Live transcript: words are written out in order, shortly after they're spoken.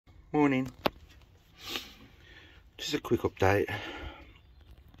Morning. Just a quick update.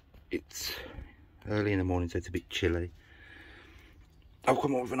 It's early in the morning, so it's a bit chilly. I've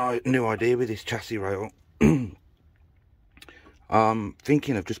come up with a new idea with this chassis rail. I'm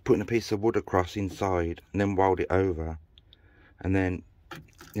thinking of just putting a piece of wood across inside and then weld it over, and then,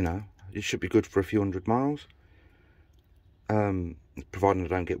 you know, it should be good for a few 100 miles. Providing I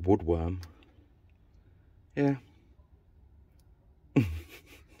don't get woodworm. Yeah.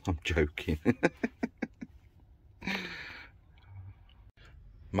 I'm joking.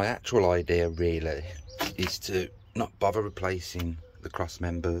 My actual idea really is to not bother replacing the cross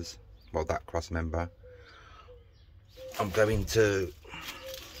members, well, that cross member. I'm going to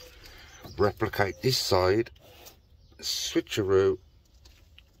replicate this side, switcheroo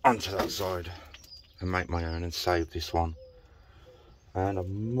onto that side and make my own and save this one. And I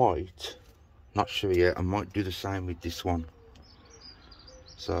might, not sure yet, I might do the same with this one.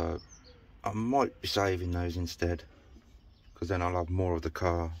 So I might be saving those instead, because then I'll have more of the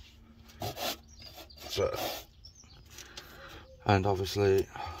car. So, and obviously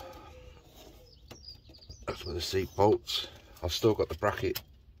that's where the seat bolts. I've still got the bracket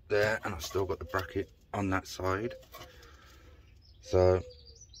there, and I've still got the bracket on that side. So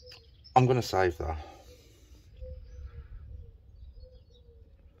I'm going to save that.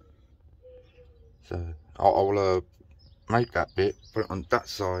 So I'll make that bit, put it on that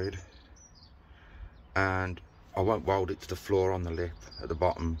side, and I won't weld it to the floor on the lip at the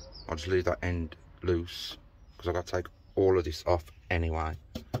bottom. I'll just leave that end loose, because I've got to take all of this off anyway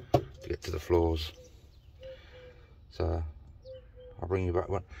to get to the floors. So I'll bring you back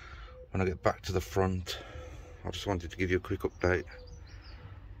when I get back to the front. I just wanted to give you a quick update.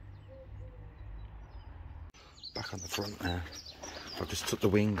 Back on the front now. I just took the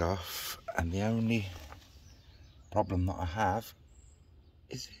wing off, and the only problem that I have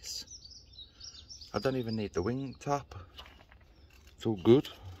is this. I don't even need the wing top. It's all good.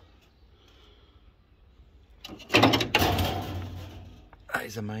 That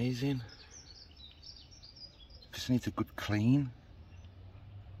is amazing. Just needs a good clean.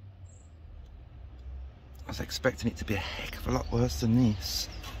 I was expecting it to be a heck of a lot worse than this.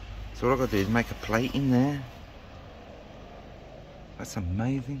 So all I've got to do is make a plate in there. That's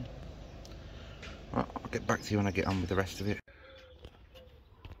amazing. Right, I'll get back to you when I get on with the rest of it.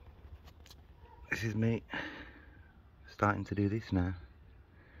 This is me starting to do this now.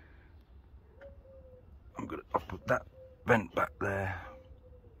 I'll put that vent back there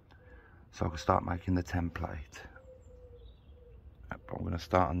so I can start making the template. But I'm going to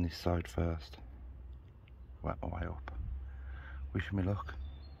start on this side first. Work my way up. Wish me luck.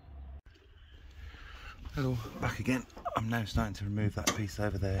 Hello, back again. I'm now starting to remove that piece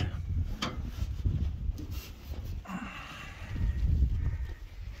over there.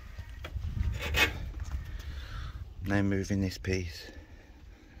 Now moving this piece.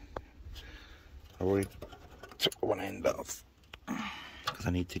 I already took one end off because I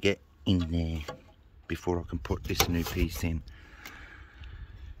need to get in there before I can put this new piece in.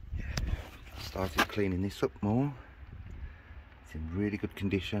 Yeah. I started cleaning this up more. It's in really good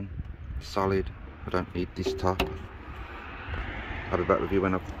condition, solid. I don't need this top. I'll be back with you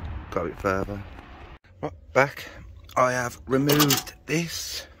when I've got it further. Right, back. I have removed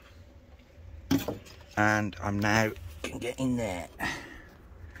this, and I'm now can get in there,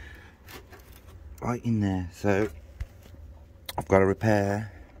 right in there. So I've got to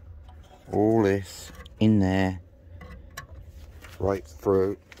repair all this in there, right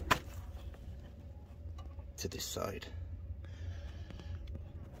through to this side.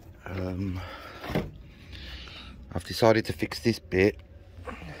 I've decided to fix this bit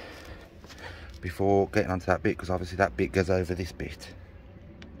before getting onto that bit, because obviously that bit goes over this bit,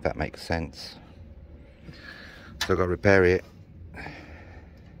 if that makes sense. So I've got to repair it,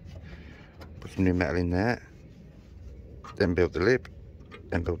 put some new metal in there, then build the lip,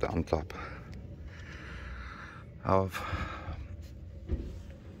 then build that on top.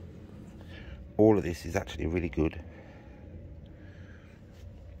 All of this is actually really good.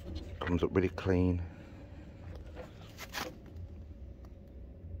 Comes up really clean.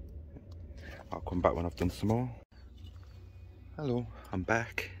 I'll come back when I've done some more. Hello, I'm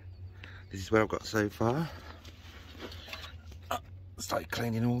back. This is where I've got so far. Started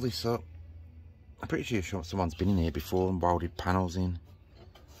cleaning all this up. I'm pretty sure someone's been in here before and welded panels in.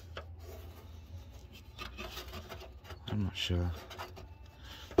 I'm not sure.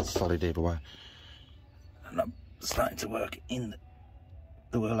 It's solid either way. And I'm starting to work in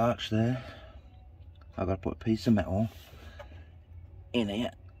the wheel arch there. I've got to put a piece of metal in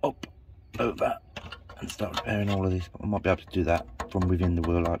here, up, over, and start repairing all of this. But I might be able to do that from within the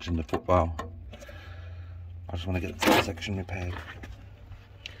wheel arch and the footwell. I just want to get the top section repaired.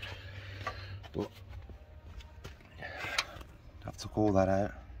 But I've took all that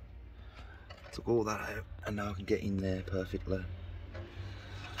out. And now I can get in there perfectly.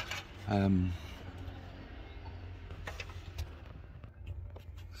 It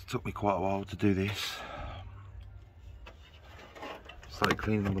took me quite a while to do this. Started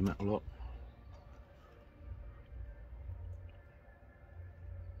cleaning all the metal up.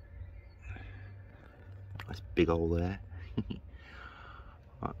 That's big hole there.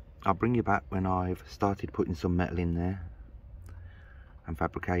 I'll bring you back when I've started putting some metal in there and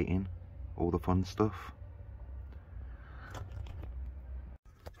fabricating all the fun stuff.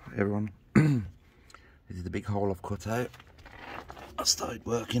 Hi everyone, this is the big hole I've cut out. I started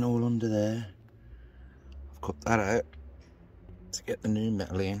working all under there. I've cut that out to get the new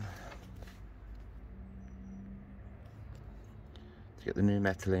metal in.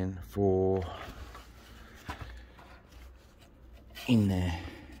 For in there.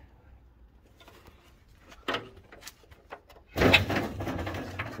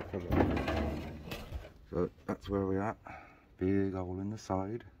 So that's where we're at. Big hole in the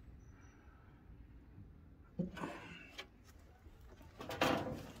side.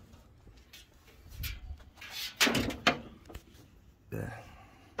 There.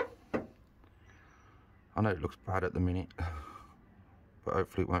 I know it looks bad at the minute, but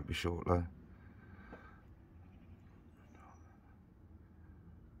hopefully it won't be shortly.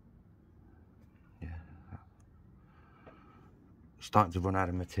 Yeah. Starting to run out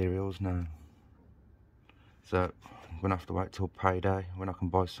of materials now. So I'm gonna have to wait till payday when I can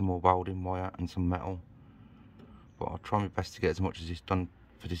buy some more welding wire and some metal. But I'll try my best to get as much as it's done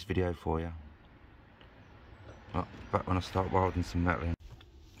for this video for you. But back when I start welding some metal in.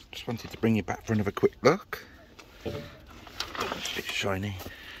 Just wanted to bring you back for another quick look. It's a bit shiny.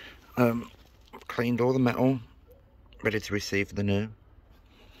 I've cleaned all the metal, ready to receive the new.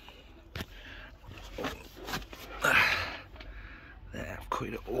 There, I've cut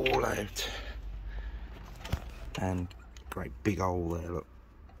it all out. And great big hole there, look.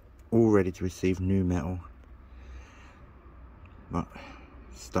 All ready to receive new metal. But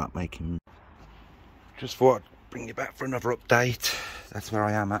start making. Just thought I'd bring you back for another update. That's where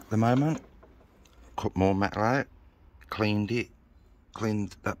I am at the moment. Cut more metal out, cleaned it,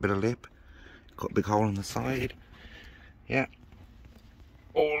 cleaned that bit of lip, got a big hole in the side. Yeah,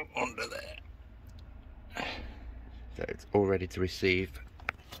 all under there. So it's all ready to receive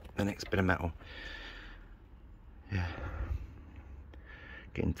the next bit of metal. Yeah,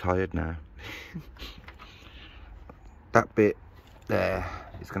 getting tired now. That bit there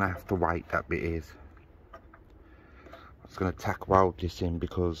is gonna have to wait, that bit is. I was gonna tack weld this in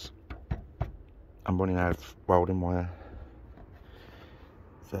because I'm running out of welding wire.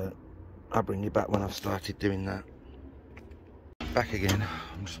 So I'll bring you back when I've started doing that. Back again,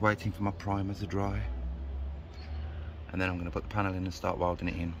 I'm just waiting for my primer to dry. And then I'm gonna put the panel in and start welding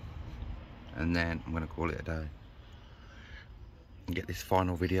it in. And then I'm gonna call it a day. And get this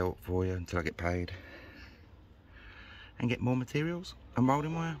final video up for you until I get paid. And get more materials and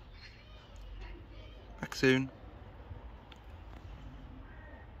welding wire. Back soon.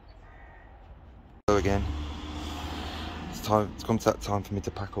 So again, it's come to that time for me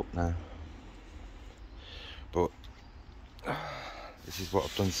to pack up now. But this is what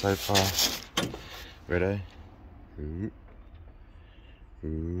I've done so far. Ready?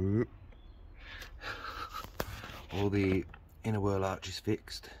 All the inner wheel arch is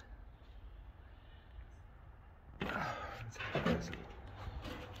fixed.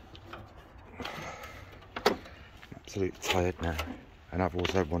 Absolutely tired now, and I've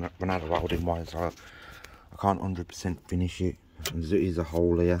also run out of welding wire, so I can't 100% finish it. And there is a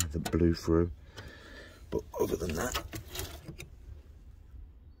hole here that blew through, but other than that,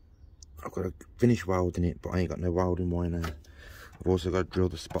 I've got to finish welding it, but I ain't got no welding wire now. I've also got to drill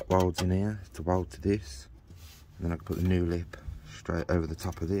the spot welds in here to weld to this, and then I can put the new lip straight over the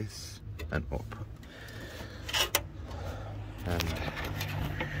top of this and up. And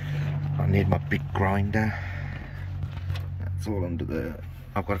I need my big grinder. That's all under there.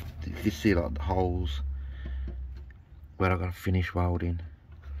 I've got to, you see like the holes where I've got to finish welding,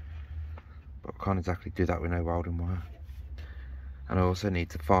 but I can't exactly do that with no welding wire. And I also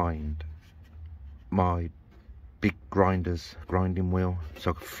need to find my big grinding wheel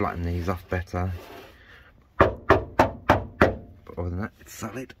so I can flatten these off better. But other than that, it's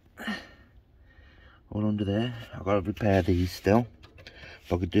solid. All under there. I've got to repair these still,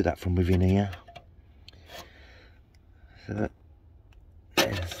 but I could do that from within here. So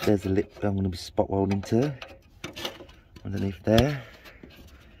there's a lip I'm going to be spot welding to. underneath there.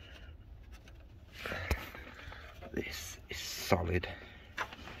 This is solid.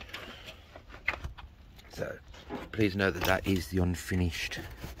 So please note that that is the unfinished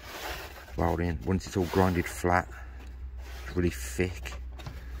welding. Once it's all grinded flat, it's really thick.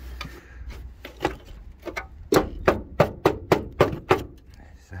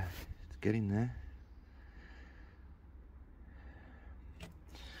 So it's getting there.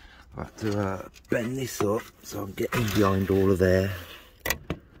 I have to bend this up so I'm getting behind all of there.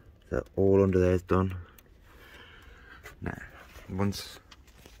 So all under there is done. Now, once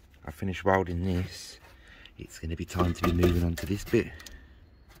I finish welding this, it's going to be time to be moving on to this bit.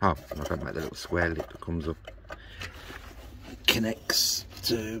 Oh, I've got my little square lip that comes up. It connects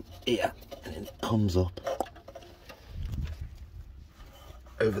to here and then it comes up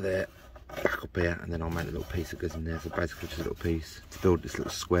over there, back up here, and then I'll make a little piece that goes in there. So basically just a little piece to build this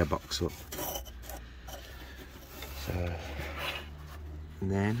little square box up. So,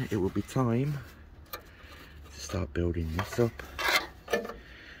 and then it will be time to start building this up.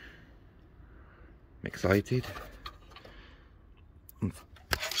 I'm excited.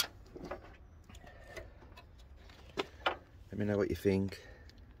 Let me know what you think.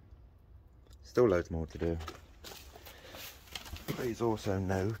 Still loads more to do. Please also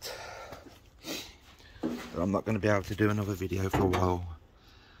note that I'm not going to be able to do another video for a while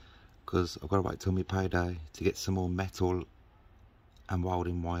because I've got to wait till my payday to get some more metal and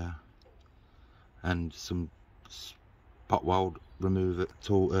welding wire and some spot weld remover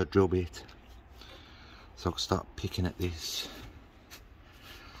tool, drill bit, so I can start picking at this.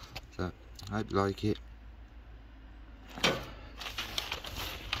 So I hope you like it.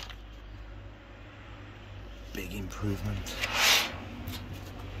 Big improvement.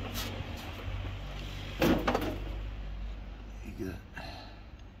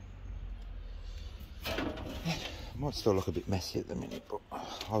 Might still look a bit messy at the minute, but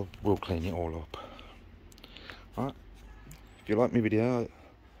I will clean it all up. Alright, if you like my video,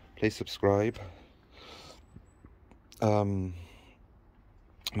 please subscribe. And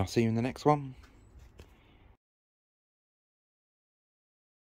I'll see you in the next one.